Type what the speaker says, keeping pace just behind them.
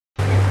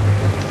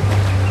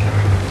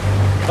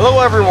Hello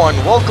everyone,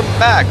 welcome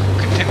back.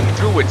 We're continuing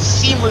through with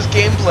seamless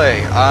gameplay.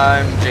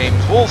 I'm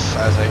JamesWolf,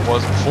 as I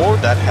was before.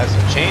 That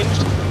hasn't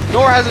changed.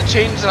 Nor has it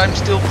changed that I'm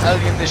still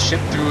piloting this ship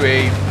through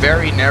a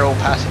very narrow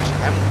passage.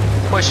 I'm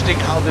questioning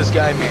how this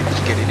guy managed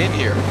to get it in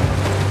here.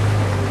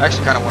 I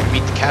actually kind of want to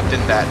meet the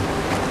captain that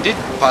did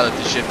pilot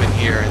the ship in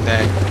here and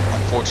then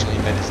unfortunately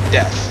met his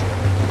death.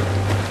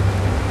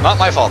 Not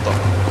my fault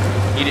though.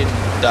 He didn't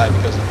die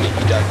because of me,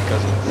 he died because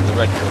of the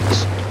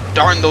redcoats.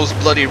 Darn those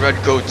bloody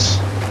redcoats.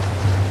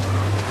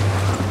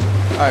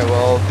 Alright,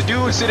 well, the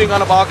dude sitting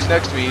on a box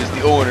next to me is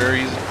the owner.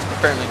 He's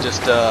apparently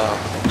just a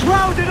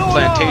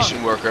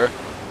plantation worker.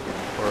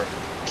 Or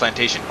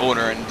plantation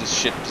owner, and this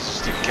ship is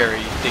to carry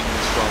things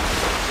from...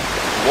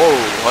 Whoa,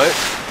 what?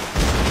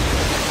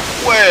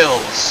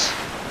 Whales!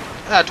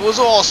 That was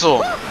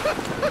awesome!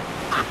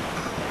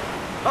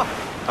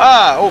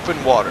 Ah,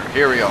 open water.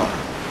 Here we are.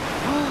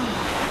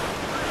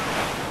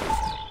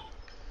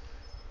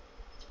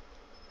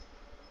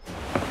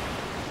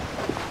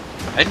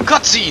 And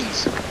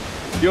cutscenes!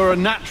 You're a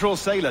natural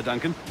sailor,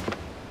 Duncan.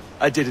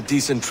 I did a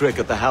decent trick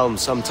at the helm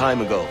some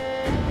time ago.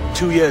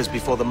 2 years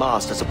before the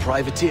mast as a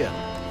privateer.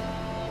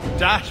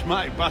 Dash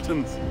my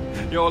buttons.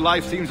 Your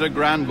life seems a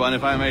grand one,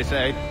 if I may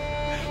say.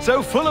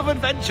 So full of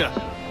adventure.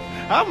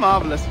 How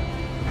marvelous.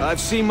 I've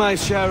seen my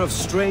share of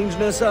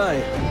strangeness,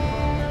 aye.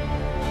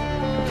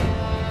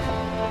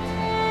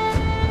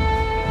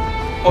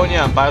 Oh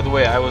yeah, and by the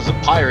way, I was a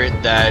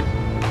pirate that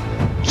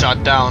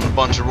shot down a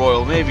bunch of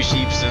Royal Navy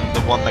ships, and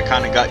the one that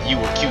kind of got you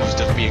accused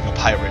of being a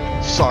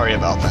pirate. Sorry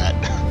about that.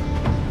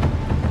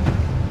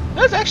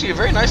 That's actually a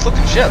very nice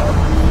looking ship.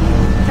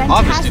 Fantastic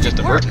Obviously just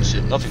a work. merchant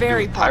ship, nothing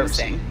Very to do with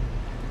piracy. promising.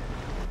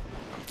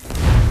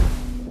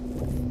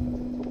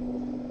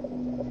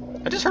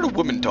 I just heard a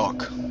woman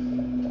talk.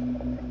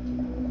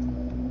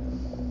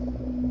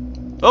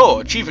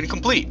 Oh, achievement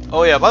complete.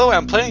 Oh yeah, by the way,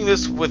 I'm playing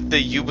this with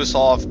the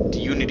Ubisoft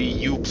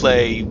Unity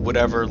Uplay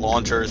whatever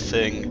launcher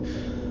thing.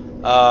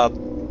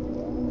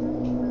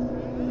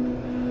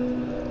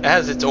 It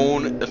has its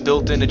own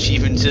built-in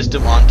achievement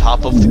system on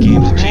top of the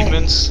game's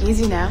achievements.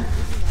 Easy now.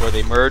 Where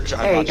they merge. There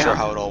I'm you not go. sure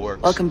how it all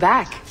works. Welcome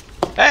back.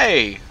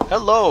 Hey!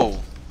 Hello!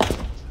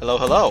 Hello,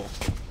 hello.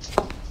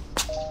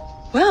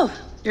 Well,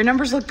 your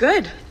numbers look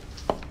good.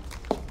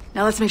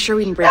 Now let's make sure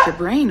we can break your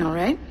brain, all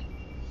right?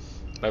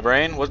 My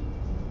brain? What?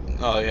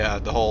 Oh yeah,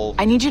 the whole...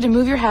 I need you to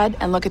move your head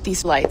and look at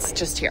these lights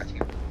just here.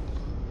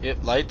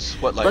 Yep, lights?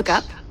 What lights? Look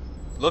up.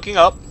 Looking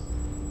up.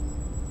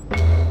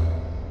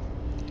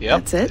 Yep,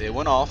 That's it. They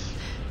went off.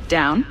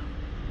 Down.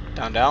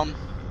 Down, down.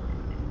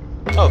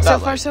 Oh, that So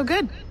light. far, so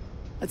good.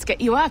 Let's get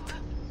you up.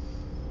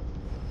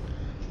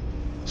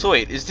 So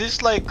wait, is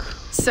this like...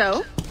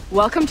 So,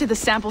 welcome to the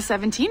Sample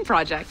 17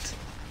 project.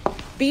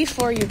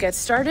 Before you get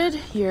started,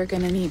 you're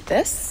gonna need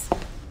this.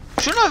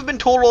 Shouldn't I have been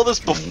told all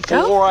this you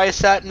go. before I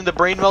sat in the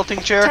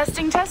brain-melting chair?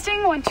 Testing,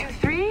 testing. 1, 2,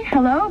 3.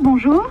 Hello,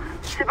 bonjour.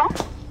 C'est bon?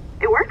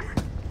 It works?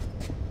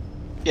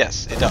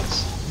 Yes, it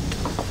does.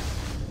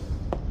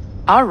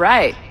 All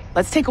right.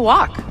 Let's take a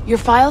walk. Your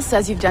file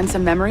says you've done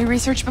some memory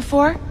research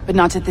before, but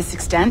not to this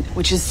extent,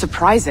 which is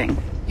surprising.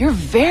 You're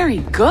very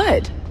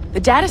good. The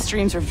data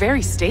streams are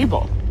very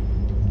stable.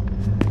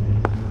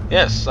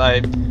 Yes,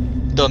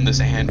 I've done this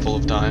a handful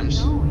of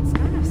times. Oh, it's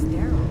kind of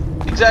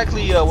sterile.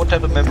 Exactly what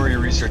type of memory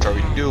research are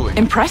we doing?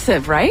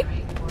 Impressive, right?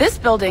 This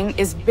building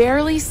is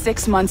barely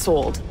 6 months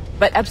old,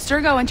 but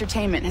Abstergo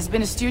Entertainment has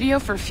been a studio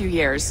for a few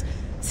years,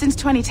 since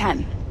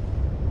 2010.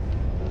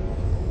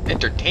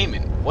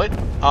 Entertainment? What?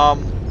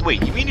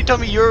 Wait, you mean to tell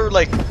me you're,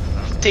 like,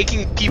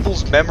 taking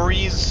people's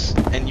memories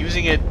and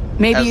using it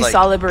Maybe as, you like,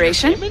 saw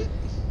Liberation? entertainment?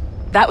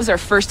 That was our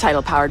first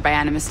title powered by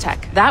Animus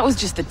Tech. That was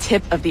just the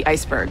tip of the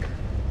iceberg.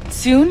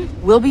 Soon,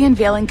 we'll be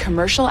unveiling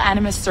commercial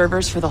Animus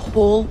servers for the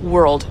whole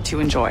world to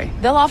enjoy.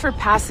 They'll offer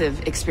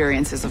passive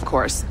experiences, of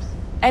course.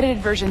 Edited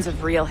versions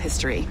of real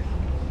history.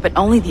 But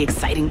only the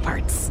exciting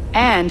parts.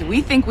 And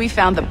we think we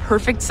found the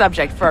perfect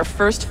subject for our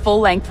first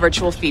full-length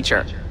virtual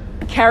feature.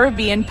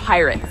 Caribbean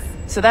pirates.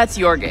 So that's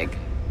your gig.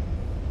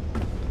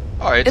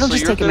 Alright, It'll so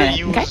just you're take a gonna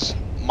minute, use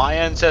my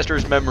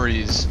ancestors'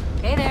 memories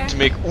Hey there. to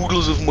make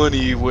oodles of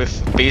money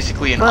with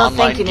basically an Well,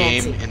 online thank you,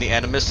 game Nancy. in the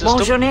Animus Bon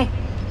system? journée.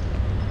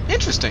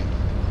 Interesting.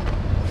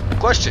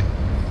 Question.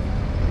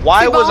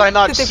 Why C'est was bon, I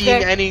not tout est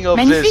seeing fait. any of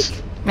Magnifique.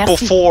 this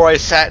Merci. before I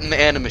sat in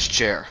the Animus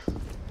chair?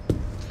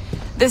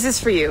 This is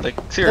for you. Like,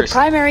 the seriously.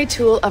 primary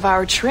tool of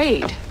our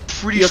trade.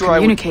 Pretty Your sure I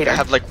would communicator.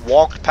 have, like,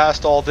 walked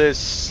past all this,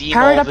 seen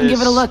Power all it up this and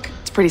give it a look.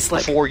 It's pretty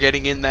slick. before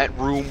getting in that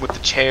room with the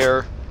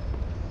chair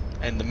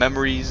and the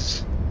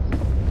memories.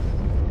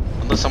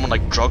 Unless someone,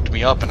 like, drugged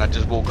me up and I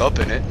just woke up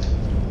in it.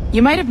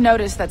 You might have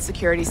noticed that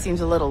security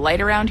seems a little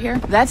light around here.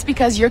 That's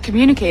because your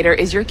communicator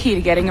is your key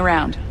to getting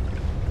around.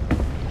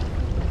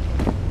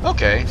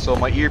 Okay, so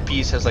my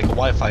earpiece has, like, a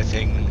Wi-Fi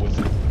thing with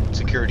a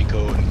security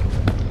code.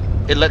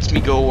 It lets me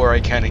go where I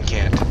can and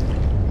can't.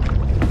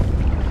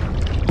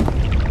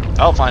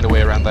 I'll find a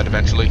way around that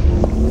eventually.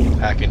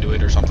 Hack into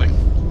it or something.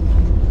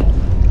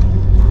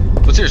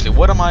 But seriously,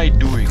 what am I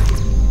doing?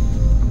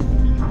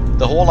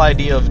 The whole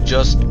idea of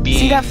just being...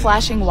 See that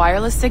flashing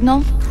wireless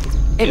signal?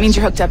 It means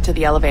you're hooked up to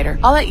the elevator.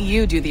 I'll let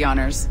you do the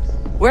honors.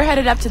 We're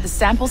headed up to the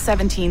Sample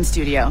 17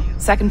 studio,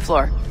 2nd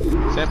floor.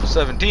 Sample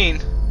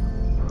 17?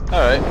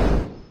 Alright.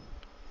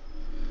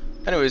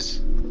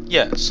 Anyways,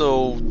 yeah,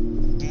 so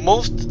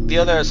most the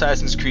other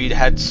Assassin's Creed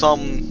had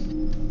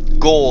some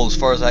goal, as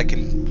far as I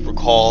can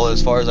recall,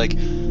 as far as like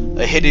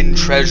a hidden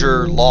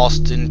treasure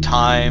lost in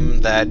time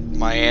that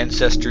my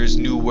ancestors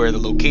knew where the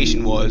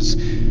location was,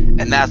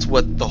 and that's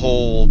what the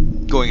whole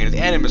going into the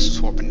Animus was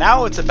for. But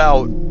now it's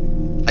about,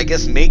 I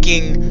guess,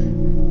 making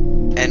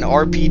an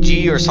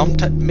RPG or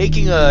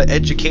making a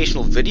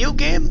educational video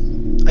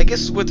game, I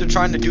guess is what they're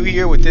trying to do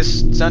here with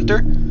this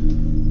center.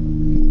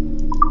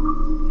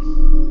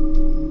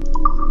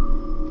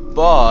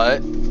 But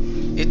I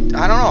don't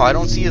know, I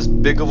don't see as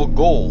big of a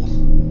goal.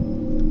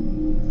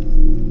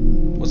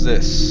 What's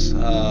this?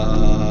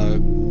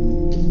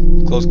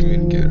 Close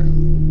communicator.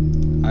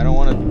 I don't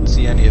want to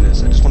see any of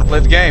this. I just want to play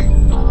the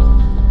game.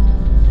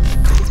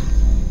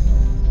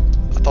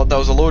 I thought that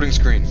was a loading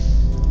screen.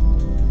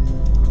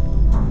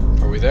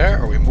 Are we there?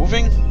 Are we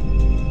moving?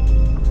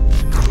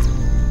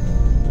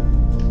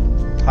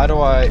 How do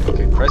I...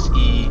 Okay, press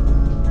E.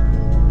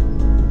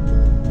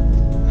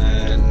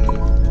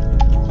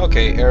 And...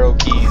 Okay, arrow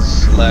keys,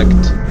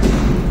 select.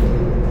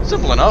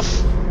 Simple enough.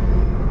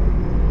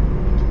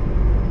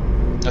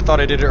 I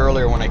thought I did it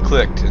earlier when I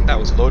clicked, and that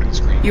was a loading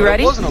screen. You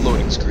ready? It wasn't a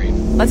loading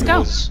screen. Let's go. It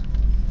was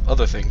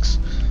other things.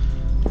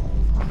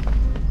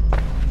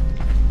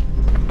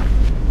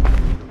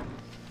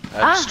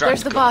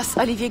 There's the boss,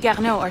 Olivier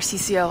Garneau, our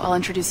CCO. I'll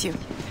introduce you.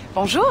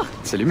 Bonjour.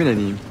 Salut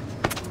Mélanie.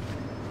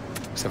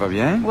 Ça va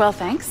bien? Well,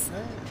 thanks.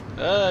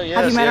 Yes,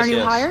 Have you met our new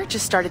yes. hire?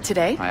 Just started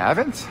today. I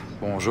haven't.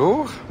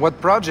 Bonjour.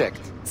 What project?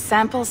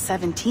 Sample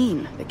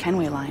 17, the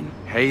Kenway line.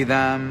 Hey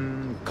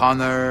them,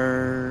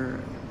 Connor...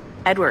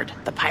 Edward,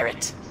 the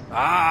pirate.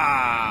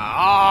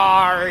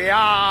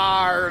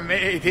 Yar,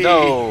 matey.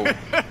 No.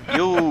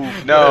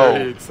 No.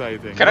 Very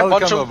exciting. Can I punch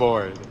Welcome him?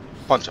 aboard.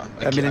 Punch on.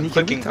 Mélanie, I'm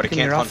clicking, can we but I talk in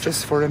can't your punch him.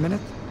 office for a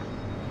minute?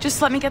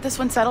 Just let me get this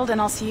one settled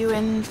and I'll see you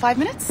in 5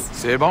 minutes.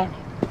 C'est bon.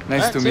 Nice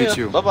Alright, to see meet ya.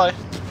 you. Bye-bye.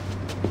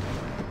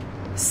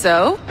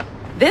 So,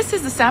 this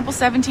is the Sample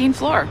 17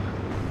 floor.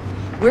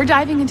 We're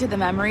diving into the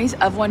memories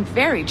of one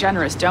very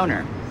generous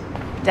donor,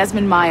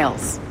 Desmond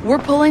Miles. We're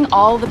pulling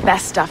all the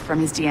best stuff from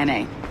his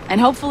DNA. And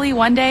hopefully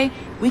one day,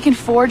 we can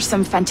forge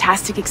some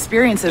fantastic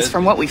experiences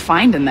from what we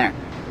find in there.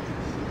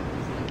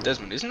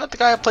 Desmond, isn't that the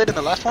guy I played in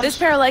the last one? This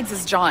pair of legs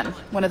is John,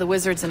 one of the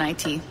wizards in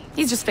IT.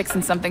 He's just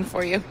fixing something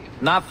for you.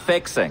 Not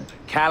fixing,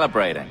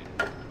 calibrating.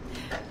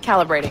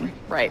 Calibrating,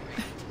 right.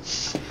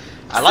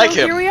 I like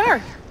him. Here we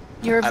are.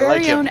 Your I very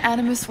like him. own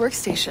Animus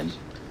workstation.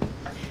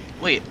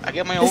 Wait, I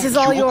get my own This is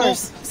all cubicle?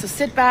 yours, so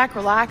sit back,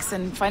 relax,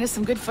 and find us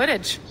some good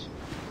footage.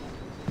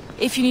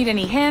 If you need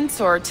any hints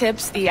or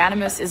tips, the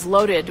Animus is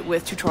loaded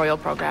with tutorial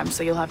programs,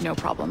 so you'll have no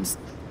problems.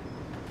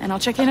 And I'll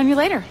check in on you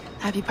later.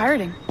 Happy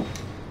pirating.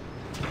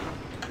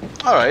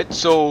 Alright,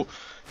 so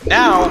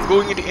now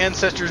going into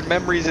Ancestors'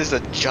 memories is a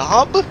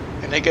job?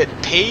 And I get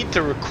paid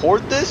to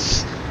record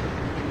this?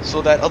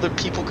 So that other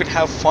people could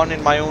have fun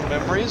in my own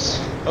memories?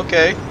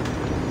 Okay.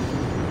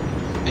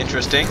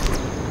 Interesting.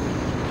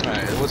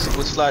 Alright,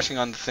 what's flashing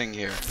on the thing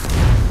here?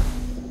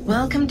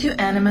 Welcome to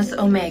Animus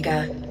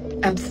Omega,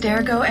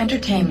 Abstergo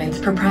Entertainment's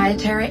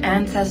proprietary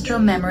ancestral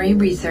memory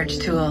research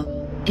tool.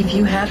 If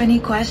you have any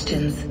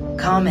questions,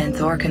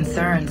 comments, or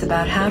concerns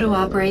about how to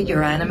operate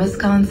your Animus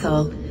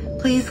console,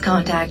 please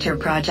contact your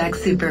project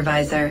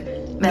supervisor,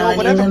 Melanie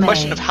whatever LeMay.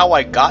 question of how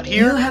I got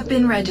here? You have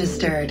been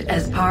registered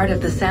as part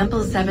of the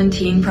Sample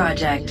 17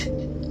 project.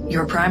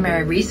 Your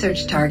primary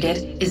research target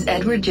is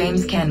Edward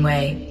James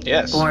Kenway.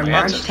 Yes, Born my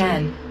March ancestor.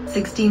 10,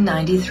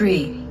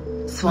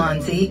 1693.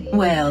 Swansea,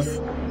 Wales.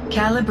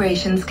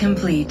 Calibrations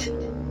complete.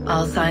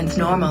 All signs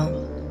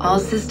normal. All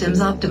systems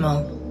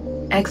optimal.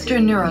 Extra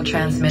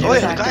neurotransmitters Oh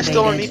yeah, the activated. guy's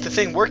still underneath the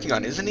thing working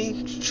on it, isn't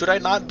he? Should I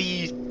not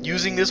be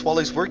using this while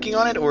he's working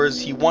on it, or does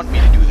he want me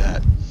to do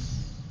that?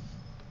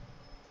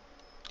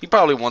 He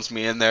probably wants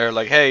me in there,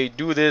 like, hey,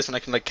 do this, and I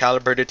can like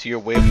calibrate it to your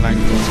wavelength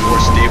so it's more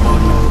stable.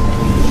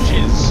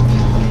 Shiz.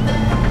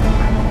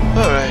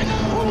 Alright,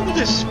 oh look at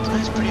this.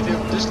 Nice, pretty view.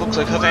 This looks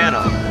like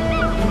Havana.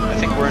 I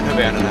think we're in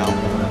Havana now.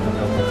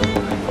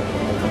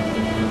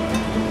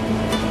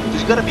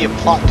 There's gotta be a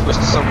plot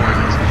twist somewhere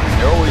in this game.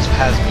 There always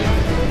has been.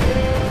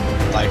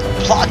 Like,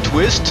 plot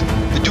twist,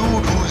 the dude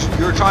who's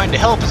you're trying to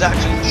help is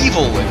actually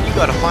evil, and you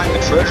gotta find the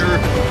treasure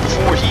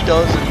before he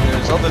does, and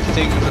there's other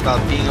things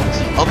about being able to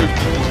see other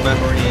people's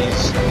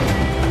memories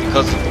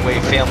because of the way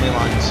family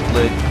lines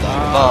split,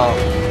 blah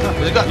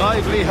blah.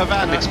 Lively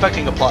Havana. I'm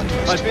expecting a plot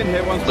twist I've been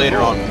here once later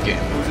before. on in the game.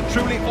 It was a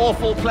truly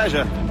awful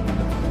pleasure.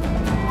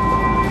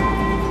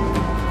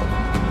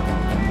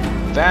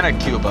 Havana,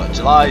 Cuba,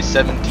 July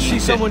 17th. See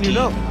someone you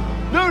know?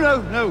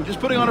 No, just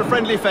putting on a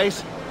friendly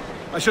face.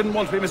 I shouldn't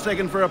want to be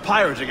mistaken for a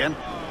pirate again.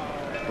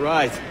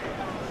 Right.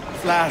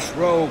 Flash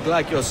rogue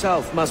like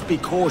yourself must be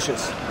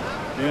cautious.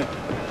 Yeah.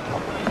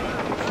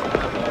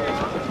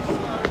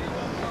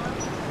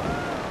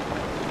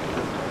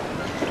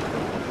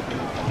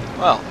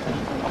 Well,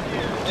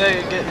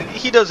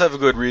 He does have a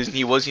good reason.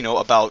 He was, you know,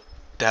 about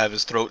to have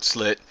his throat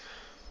slit.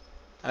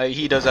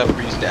 He does have a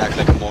reason to act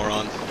like a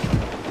moron.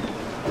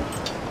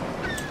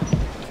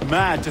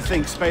 Mad to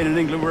think Spain and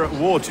England were at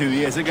war 2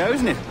 years ago,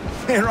 isn't it?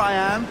 Here I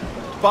am,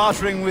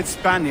 bartering with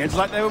Spaniards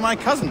like they were my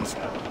cousins.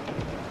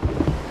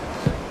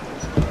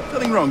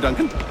 Nothing wrong,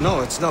 Duncan? No,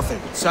 it's nothing.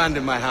 Sand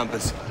in my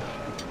hampers.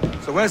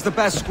 So where's the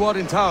best squad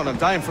in town? I'm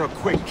dying for a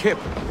quick kip.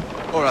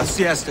 Or a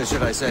siesta,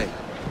 should I say.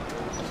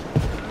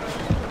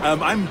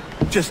 I'm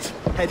just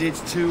headed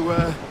to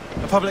a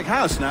public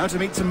house now to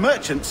meet some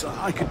merchants.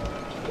 I could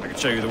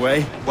show you the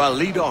way. Well,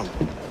 lead on.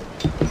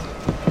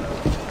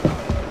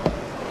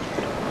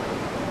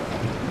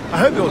 I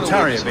hope you'll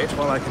tarry a bit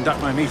while I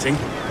conduct my meeting.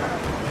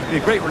 It'd be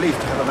a great relief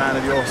to have a man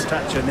of your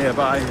stature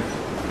nearby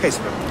in case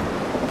of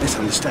a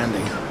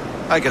misunderstanding.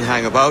 I can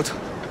hang about.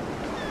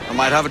 I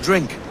might have a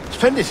drink.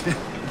 Splendid.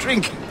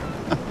 Drink.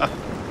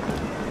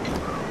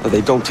 But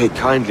they don't take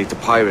kindly to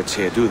pirates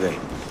here, do they?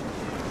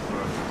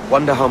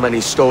 Wonder how many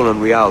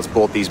stolen reals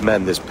bought these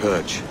men this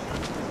purge.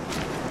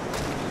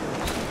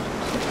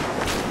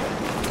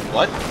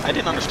 What? I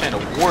didn't understand a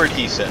word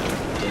he said.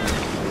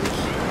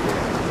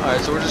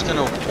 Alright, so we're just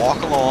gonna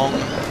walk along.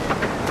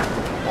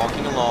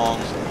 Walking along.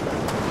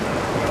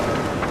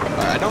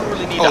 I don't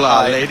really need to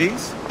hide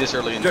ladies. this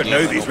early in the Don't game.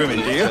 know these women,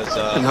 do you?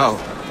 Because, No.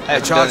 I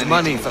haven't charge done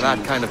money anything for that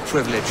to kind of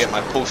privilege. get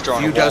my poster A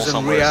on a few wall dozen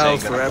somewhere reals saying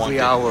for that I every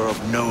want hour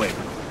of knowing. it.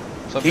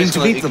 So I'm Keen just to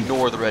gonna meet them.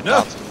 ignore the red No,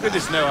 dots.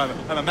 goodness no,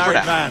 I'm a married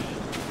Crap. man.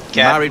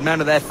 Cat. Married men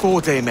are their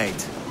forte,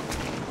 mate.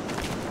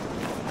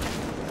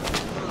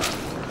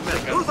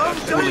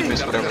 Totally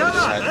missed whatever we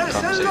just had in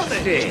the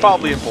conversation. It's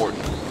probably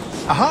important.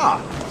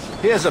 Aha!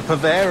 Here's a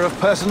purveyor of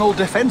personal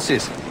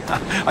defenses.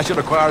 I should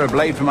acquire a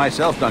blade for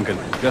myself, Duncan,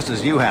 just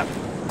as you have.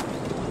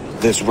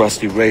 This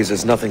rusty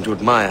razor's nothing to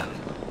admire.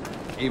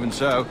 Even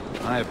so,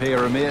 I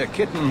appear a mere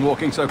kitten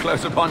walking so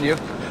close upon you.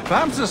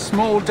 Perhaps a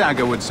small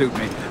dagger would suit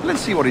me.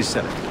 Let's see what he's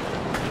selling.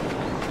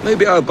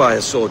 Maybe I'll buy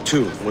a sword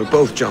too, and we'll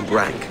both jump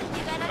rank.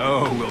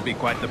 Oh, we'll be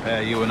quite the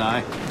pair, you and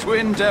I.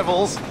 Twin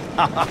devils.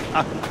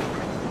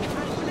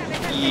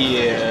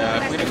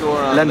 Yeah, if we go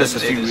around Lend us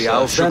and a few this,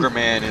 reals, Sugar then.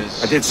 Man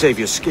is... I did save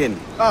your skin.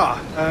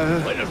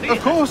 Of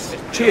course.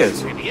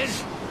 Cheers.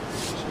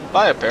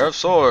 Buy a pair of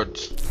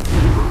swords.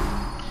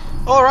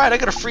 Alright, I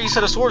got a free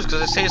set of swords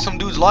because I saved some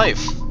dude's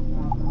life.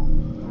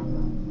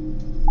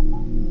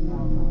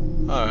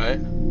 Alright.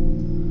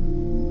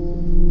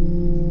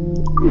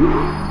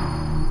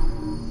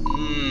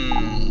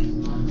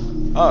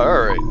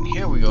 Alright,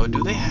 here we go.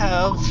 Do they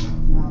have...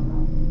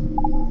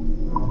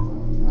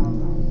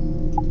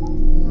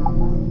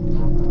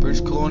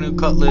 British Colonial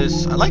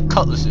Cutlass. I like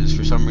cutlasses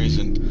for some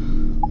reason.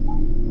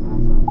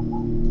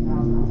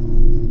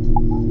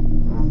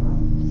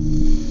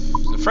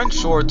 The French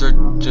swords are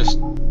just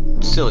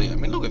silly. I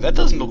mean, look, that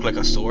doesn't look like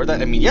a sword.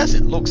 I mean, yes,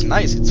 it looks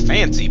nice. It's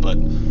fancy, but...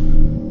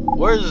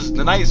 Where's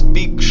the nice,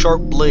 big,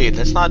 sharp blade?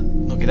 That's not...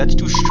 Okay, that's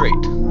too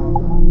straight.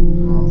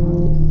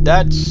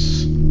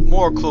 That's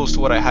more close to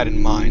what I had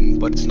in mind,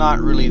 but it's not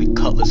really the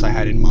cutlass I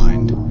had in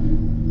mind.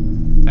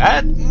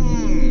 That...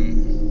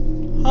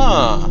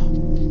 Huh.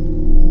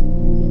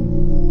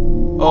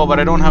 Oh, but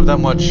I don't have that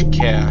much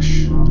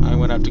cash. I'm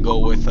gonna have to go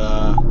with,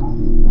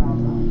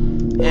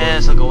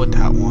 yes, I'll go with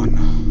that one.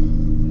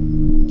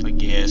 I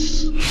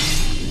guess.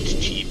 It's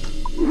cheap.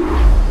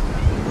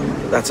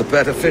 That's a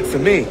better fit for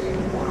me.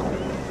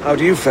 How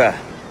do you fare?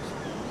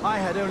 I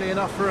had only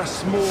enough for a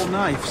small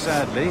knife,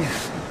 sadly.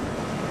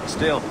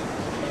 Still,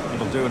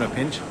 it'll do in a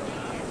pinch.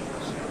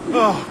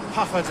 Oh,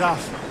 puffer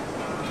duff.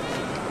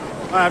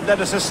 I have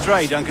led us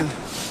astray, Duncan.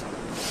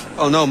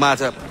 Oh, no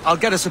matter. I'll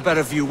get us a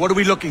better view. What are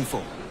we looking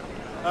for?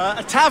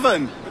 A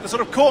tavern with a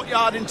sort of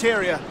courtyard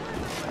interior.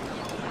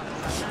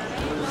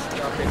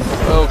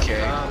 Okay.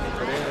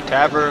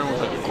 Tavern with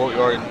like a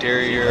courtyard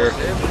interior.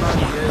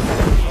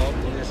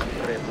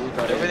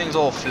 Everything's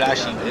all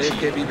flashy. So I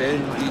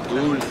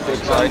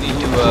need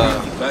to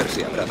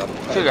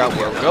figure out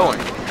where we're going.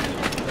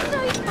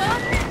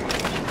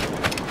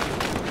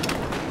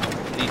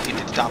 Need to get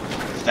to the top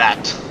of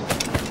that.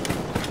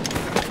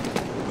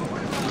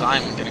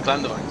 Climb, gonna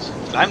climb the vines.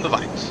 Climb the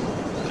vines.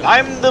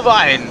 Climb the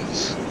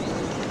vines.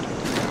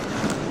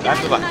 Climb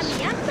the vines.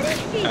 Climb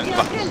the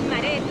vines.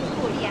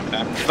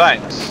 Climb the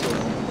vines.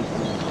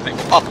 Can I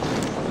go up?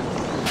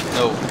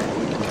 No.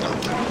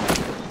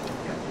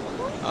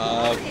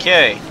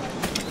 Okay.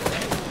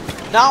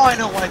 Now I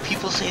know why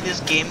people say this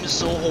game is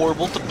so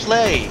horrible to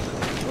play.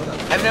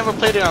 I've never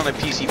played it on a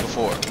PC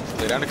before. I've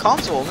played it on a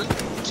console and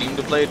it seemed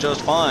to play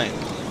just fine.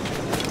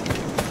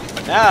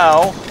 But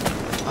now,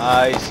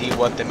 I see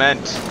what they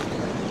meant.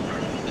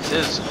 This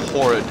is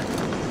horrid.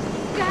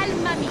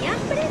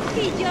 I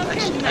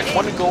just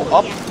want to go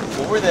up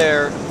over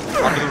there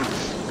on the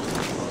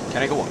roof.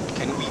 Can I go up?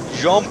 Can we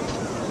jump?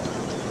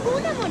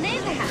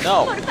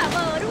 No.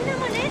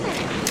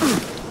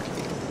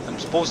 I'm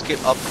supposed to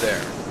get up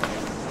there.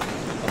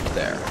 Up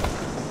there.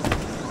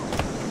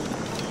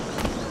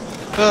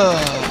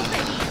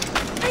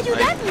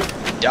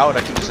 I doubt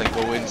I can just like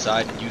go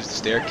inside and use the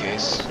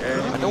staircase.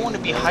 I don't want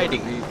to be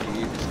hiding.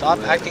 Stop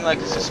acting like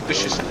a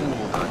suspicious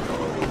fool.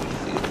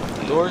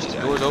 Doors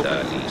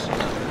open.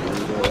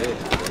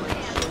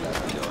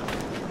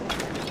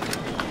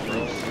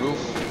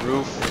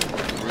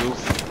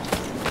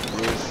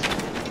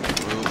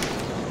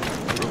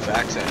 Roof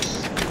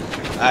access.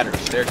 Ladder,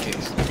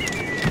 staircase.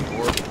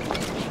 Door.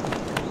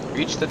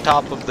 Reach the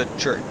top of the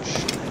church.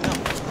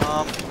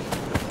 No.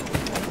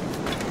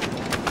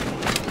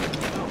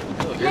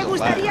 ¿Le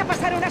gustaría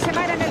pasar una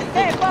semana en el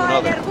cepo,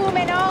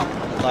 energúmeno?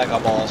 Like a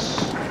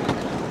boss.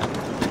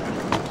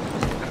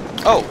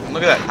 Oh, look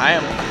at that. I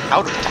am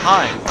out of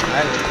time.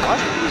 Why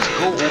do we just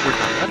go over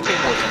time? Let's pay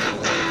more time.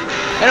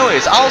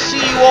 Anyways, I'll see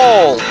you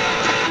all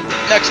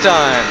next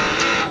time.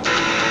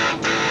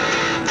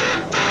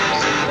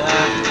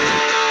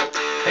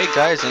 Hey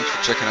guys, thanks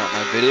for checking out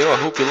my video. I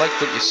hope you liked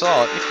what you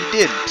saw. If you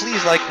did,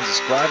 please like and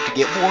subscribe to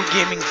get more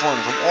gaming fun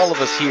from all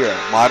of us here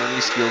at Modertly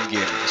Skilled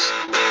Gamers.